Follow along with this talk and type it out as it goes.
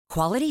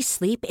Quality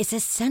sleep is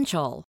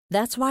essential.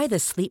 That's why the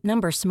Sleep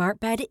Number Smart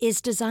Bed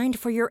is designed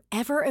for your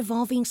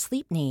ever-evolving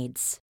sleep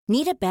needs.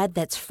 Need a bed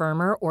that's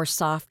firmer or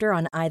softer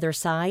on either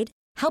side?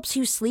 Helps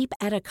you sleep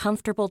at a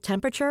comfortable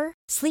temperature?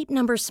 Sleep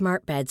Number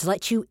Smart Beds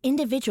let you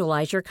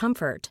individualize your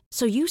comfort,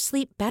 so you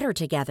sleep better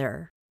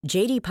together.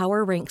 J.D.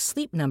 Power ranks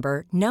Sleep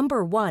Number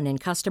number 1 in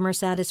customer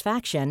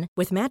satisfaction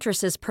with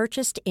mattresses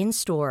purchased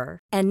in-store.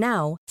 And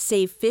now,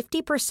 save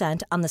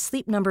 50% on the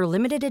Sleep Number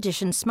Limited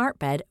Edition Smart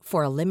Bed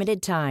for a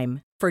limited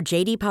time. For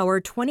J.D. Power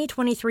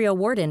 2023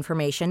 award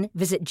information,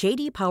 visit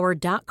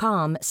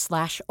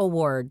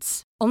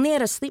jdpower.com/awards. Only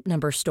at a Sleep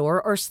Number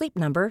store or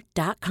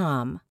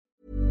sleepnumber.com.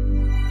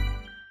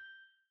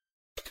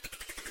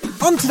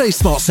 On today's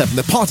Smart 7,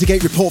 the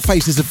Partygate report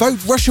faces a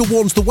vote, Russia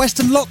warns the West,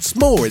 and lots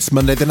more. It's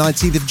Monday the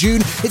 19th of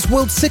June, it's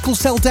World Sickle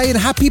Cell Day, and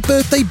happy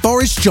birthday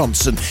Boris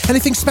Johnson.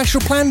 Anything special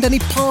planned? Any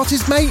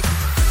parties, mate?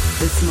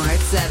 The Smart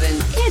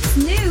 7. It's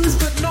news,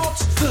 but not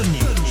the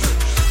news.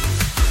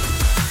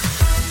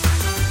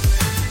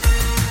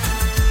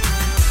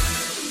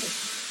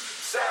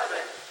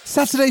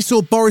 Saturday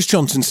saw Boris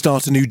Johnson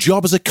start a new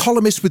job as a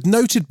columnist with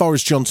noted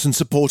Boris Johnson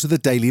supporter the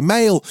Daily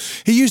Mail.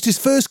 He used his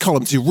first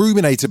column to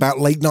ruminate about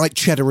late-night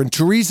cheddar and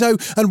chorizo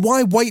and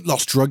why weight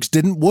loss drugs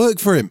didn't work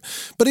for him.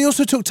 But he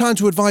also took time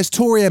to advise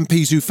Tory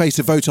MPs who face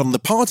a vote on the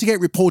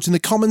Partygate report in the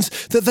Commons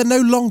that they're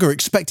no longer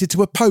expected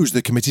to oppose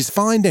the committee's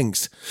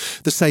findings.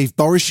 The Save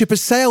Boris ship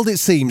has sailed, it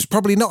seems,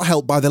 probably not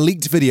helped by the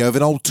leaked video of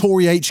an old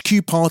Tory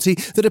HQ party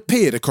that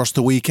appeared across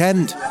the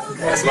weekend.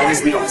 As long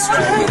as we don't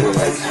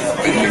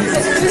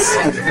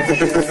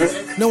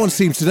No one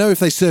seems to know if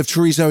they serve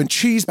chorizo and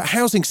cheese, but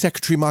Housing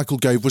Secretary Michael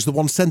Gove was the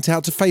one sent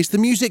out to face the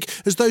music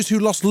as those who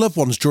lost loved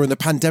ones during the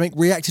pandemic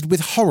reacted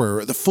with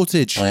horror at the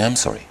footage. I am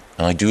sorry.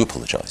 I do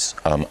apologise,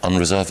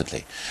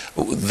 unreservedly.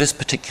 This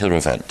particular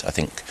event, I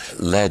think,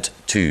 led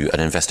to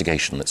an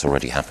investigation that's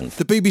already happened.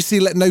 The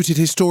BBC let noted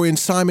historian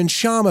Simon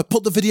Sharma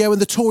put the video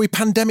and the Tory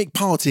pandemic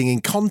partying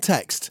in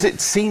context. It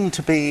seemed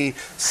to be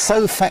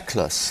so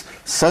feckless,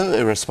 so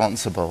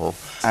irresponsible,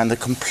 and a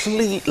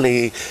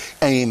completely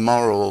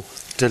amoral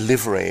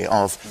delivery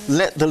of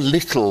let the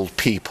little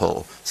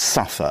people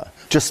suffer.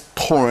 Just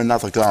pour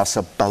another glass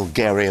of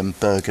Bulgarian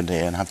Burgundy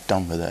and have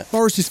done with it.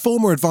 Boris's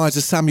former advisor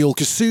Samuel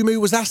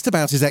Kasumu was asked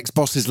about his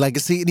ex-boss's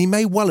legacy, and he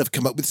may well have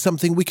come up with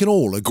something we can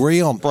all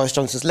agree on. Boris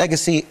Johnson's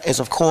legacy is,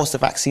 of course, the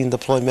vaccine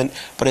deployment,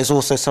 but it's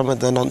also some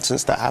of the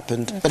nonsense that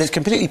happened. But it's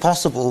completely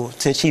possible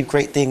to achieve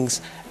great things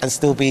and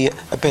still be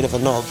a bit of a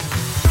knob.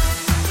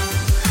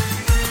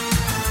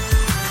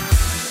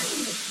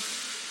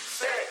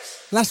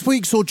 Last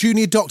week saw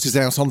junior doctors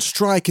out on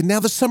strike, and now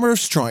the summer of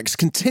strikes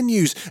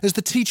continues as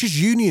the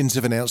teachers' unions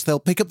have announced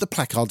they'll pick up the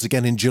placards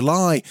again in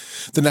July.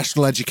 The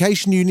National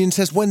Education Union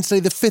says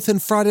Wednesday the 5th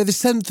and Friday the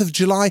 7th of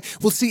July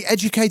will see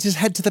educators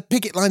head to the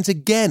picket lines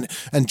again,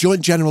 and Joint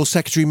General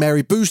Secretary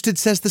Mary Boosted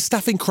says the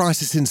staffing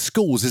crisis in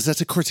schools is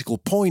at a critical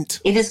point.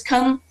 It has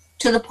come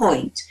to the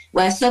point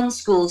where some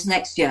schools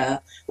next year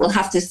will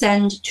have to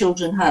send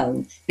children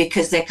home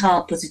because they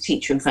can't put a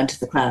teacher in front of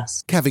the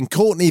class. Kevin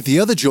Courtney, the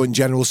other Joint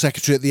General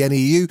Secretary at the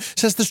NEU,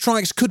 says the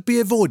strikes could be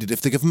avoided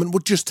if the government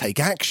would just take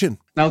action.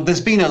 Now,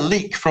 there's been a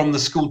leak from the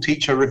school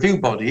teacher review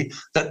body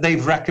that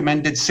they've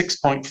recommended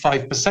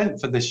 6.5%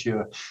 for this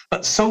year.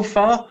 But so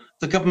far,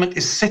 the government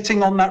is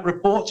sitting on that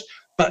report.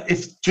 But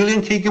if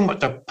Julian Keegan were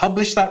to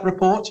publish that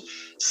report,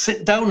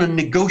 sit down and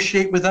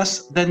negotiate with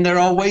us, then there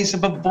are ways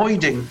of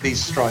avoiding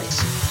these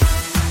strikes.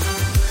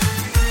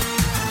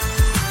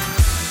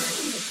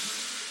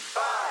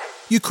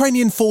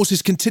 Ukrainian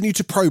forces continue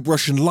to probe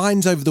Russian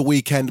lines over the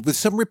weekend, with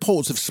some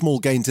reports of small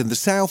gains in the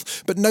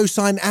south, but no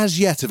sign as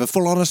yet of a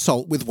full-on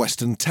assault with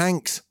Western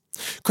tanks.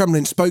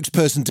 Kremlin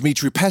spokesperson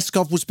Dmitry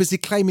Peskov was busy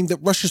claiming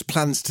that Russia's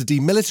plans to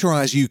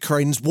demilitarise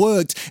Ukraine's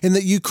worked, in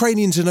that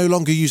Ukrainians are no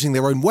longer using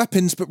their own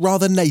weapons, but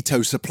rather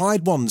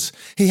NATO-supplied ones.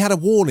 He had a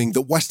warning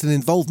that Western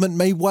involvement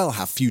may well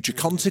have future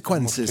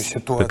consequences.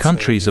 The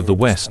countries of the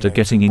West are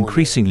getting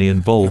increasingly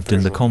involved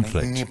in the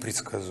conflict.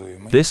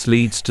 This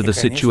leads to the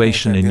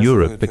situation in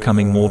Europe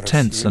becoming more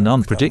tense and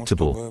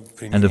unpredictable,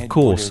 and of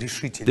course,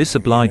 this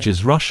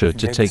obliges Russia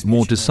to take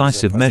more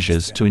decisive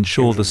measures to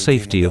ensure the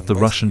safety of the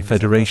Russian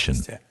Federation.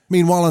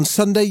 Meanwhile, on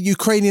Sunday,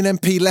 Ukrainian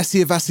MP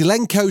Lesia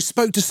Vasilenko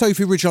spoke to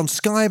Sophie Ridge on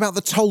Sky about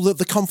the toll that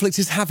the conflict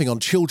is having on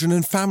children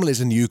and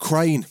families in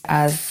Ukraine.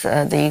 As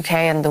the UK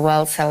and the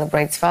world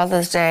celebrates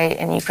Father's Day,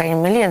 in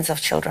Ukraine millions of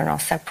children are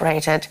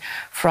separated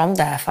from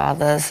their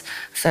fathers.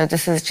 So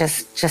this is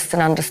just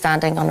an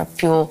understanding on a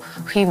pure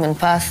human,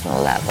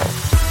 personal level.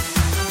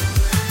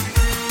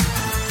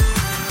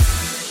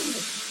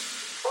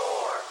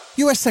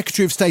 US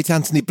Secretary of State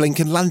Antony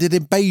Blinken landed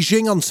in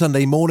Beijing on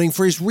Sunday morning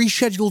for his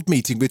rescheduled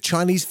meeting with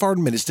Chinese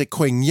Foreign Minister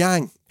Qin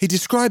Yang. He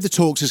described the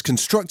talks as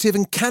constructive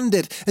and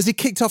candid as he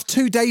kicked off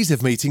 2 days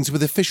of meetings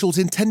with officials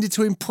intended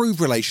to improve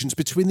relations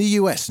between the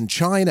US and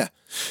China.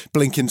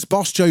 Blinken's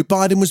boss, Joe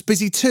Biden, was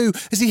busy too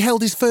as he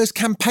held his first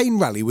campaign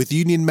rally with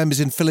union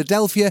members in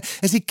Philadelphia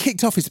as he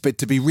kicked off his bid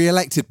to be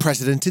re-elected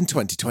president in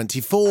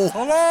 2024.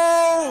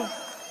 Hello,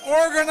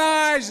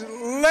 organized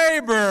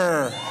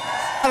labor.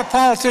 I'm not a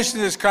politician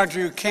in this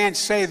country who can't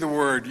say the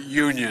word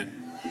union.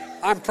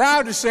 I'm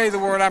proud to say the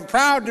word. I'm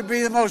proud to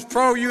be the most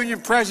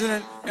pro-union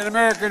president in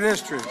American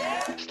history.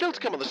 Still to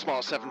come on the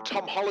Smart 7,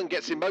 Tom Holland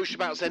gets emotional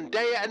about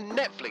Zendaya and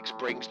Netflix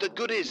brings the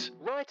goodies.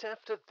 Right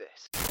after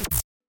this.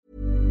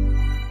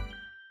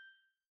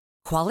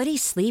 Quality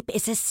sleep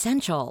is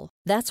essential.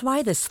 That's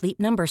why the Sleep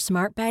Number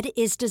Smart Bed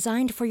is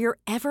designed for your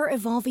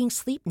ever-evolving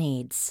sleep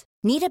needs.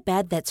 Need a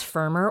bed that's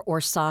firmer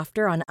or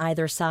softer on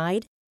either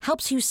side?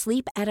 Helps you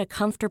sleep at a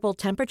comfortable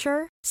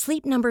temperature?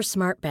 Sleep Number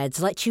Smart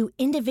Beds let you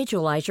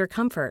individualize your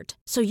comfort,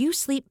 so you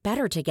sleep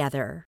better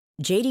together.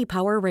 J.D.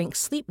 Power ranks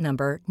Sleep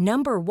Number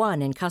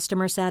 #1 in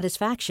customer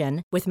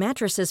satisfaction with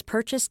mattresses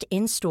purchased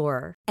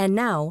in-store. And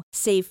now,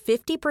 save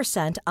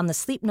 50% on the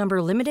Sleep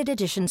Number Limited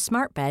Edition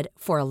Smart Bed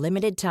for a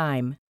limited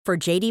time. For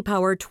J.D.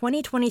 Power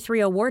 2023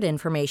 award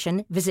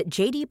information, visit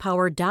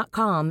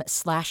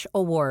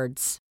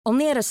jdpower.com/awards.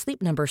 Only at a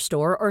Sleep Number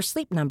store or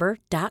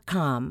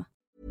sleepnumber.com.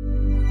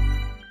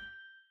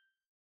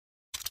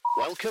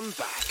 Welcome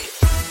back.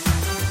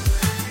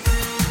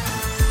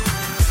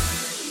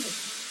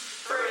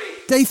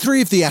 Day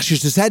 3 of the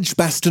Ashes at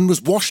Edgbaston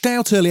was washed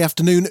out early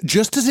afternoon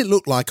just as it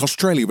looked like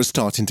Australia was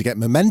starting to get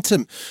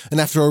momentum.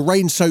 And after a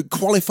rain-soaked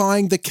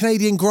qualifying, the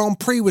Canadian Grand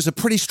Prix was a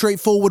pretty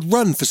straightforward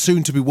run for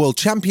soon-to-be world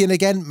champion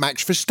again,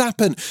 Max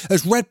Verstappen,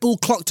 as Red Bull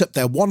clocked up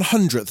their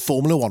 100th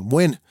Formula 1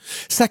 win.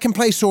 Second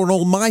place saw an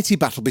almighty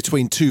battle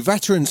between two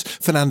veterans,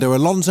 Fernando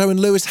Alonso and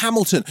Lewis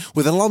Hamilton,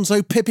 with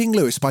Alonso pipping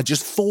Lewis by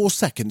just 4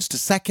 seconds to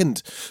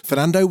second.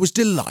 Fernando was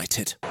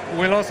delighted.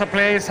 We lost a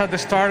place at the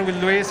start with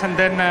Lewis, and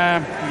then,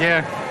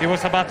 it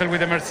was a battle with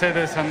the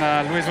Mercedes, and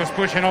Lewis was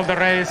pushing all the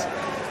race.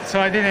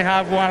 So I didn't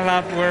have one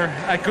lap where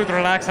I could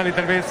relax a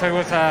little bit, so it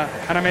was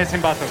an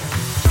amazing battle.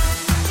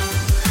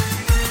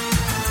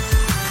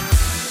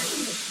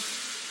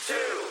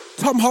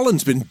 Tom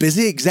Holland's been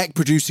busy exec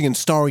producing and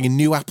starring in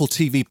new Apple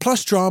TV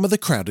Plus drama The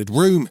Crowded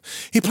Room.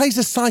 He plays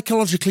a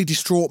psychologically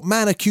distraught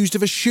man accused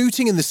of a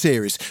shooting in the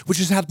series, which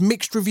has had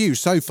mixed reviews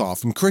so far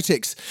from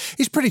critics.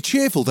 He's pretty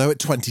cheerful though at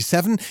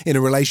 27, in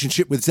a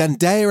relationship with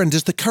Zendaya, and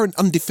as the current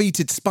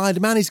undefeated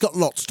Spider-Man, he's got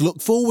lots to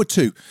look forward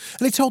to.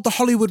 And he told The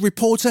Hollywood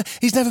Reporter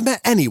he's never met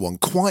anyone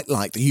quite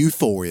like the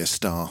Euphoria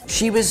star.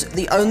 She was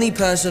the only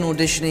person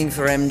auditioning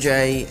for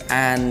MJ,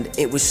 and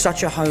it was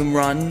such a home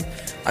run.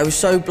 I was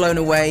so blown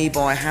away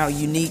by how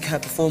unique her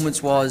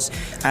performance was,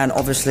 and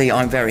obviously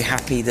I'm very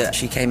happy that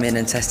she came in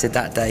and tested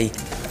that day.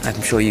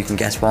 I'm sure you can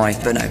guess why,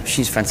 but no,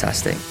 she's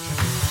fantastic.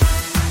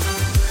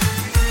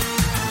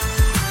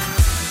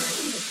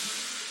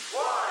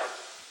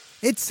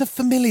 It's a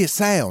familiar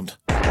sound.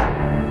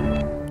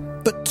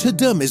 But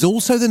Tudum is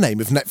also the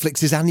name of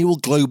Netflix's annual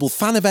global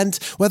fan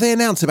event where they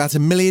announce about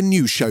 1 million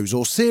new shows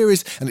or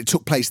series, and it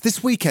took place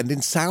this weekend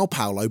in Sao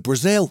Paulo,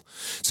 Brazil.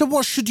 So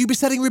what should you be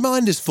setting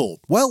reminders for?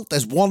 Well,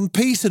 there's One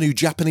Piece, a new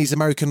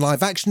Japanese-American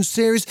live-action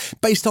series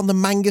based on the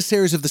manga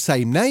series of the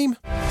same name.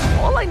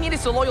 All I need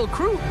is a loyal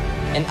crew.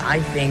 And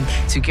I think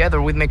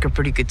together we'd make a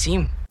pretty good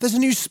team. There's a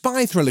new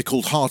spy thriller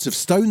called Heart of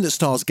Stone that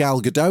stars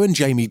Gal Gadot and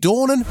Jamie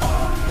Dornan.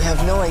 We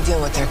have no idea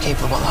what they're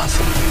capable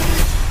of.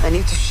 I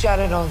need to shut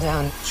it all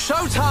down.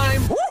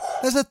 Showtime!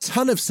 There's a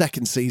ton of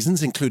second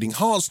seasons, including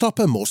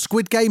Heartstopper, more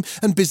Squid Game,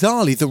 and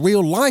bizarrely the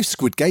real-life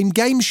Squid Game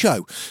game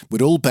show.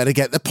 We'd all better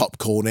get the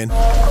popcorn in.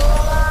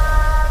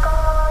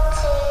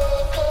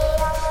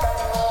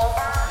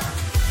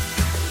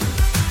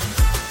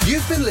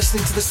 You've been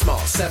listening to The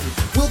Smart 7.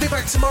 We'll be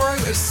back tomorrow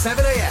at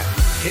 7 a.m.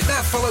 Hit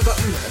that follow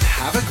button and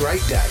have a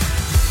great day.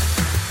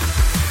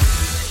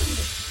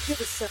 Give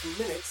us 7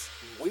 minutes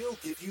and we'll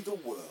give you the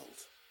world.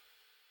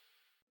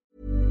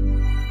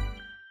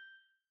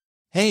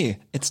 Hey,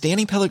 it's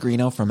Danny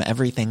Pellegrino from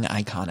Everything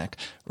Iconic.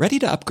 Ready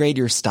to upgrade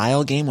your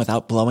style game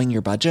without blowing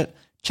your budget?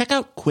 Check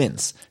out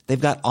Quince. They've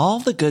got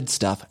all the good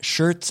stuff,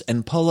 shirts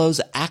and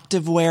polos,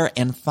 activewear,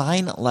 and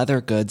fine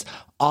leather goods,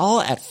 all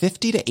at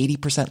 50 to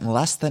 80%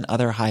 less than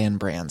other high-end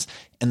brands.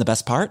 And the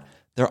best part?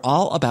 They're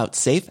all about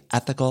safe,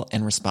 ethical,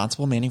 and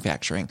responsible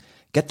manufacturing.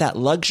 Get that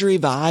luxury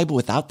vibe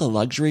without the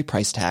luxury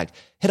price tag.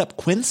 Hit up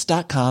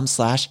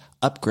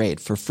quince.com/upgrade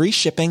for free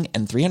shipping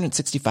and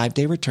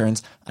 365-day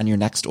returns on your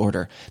next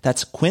order.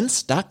 That's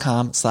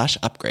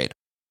quince.com/upgrade.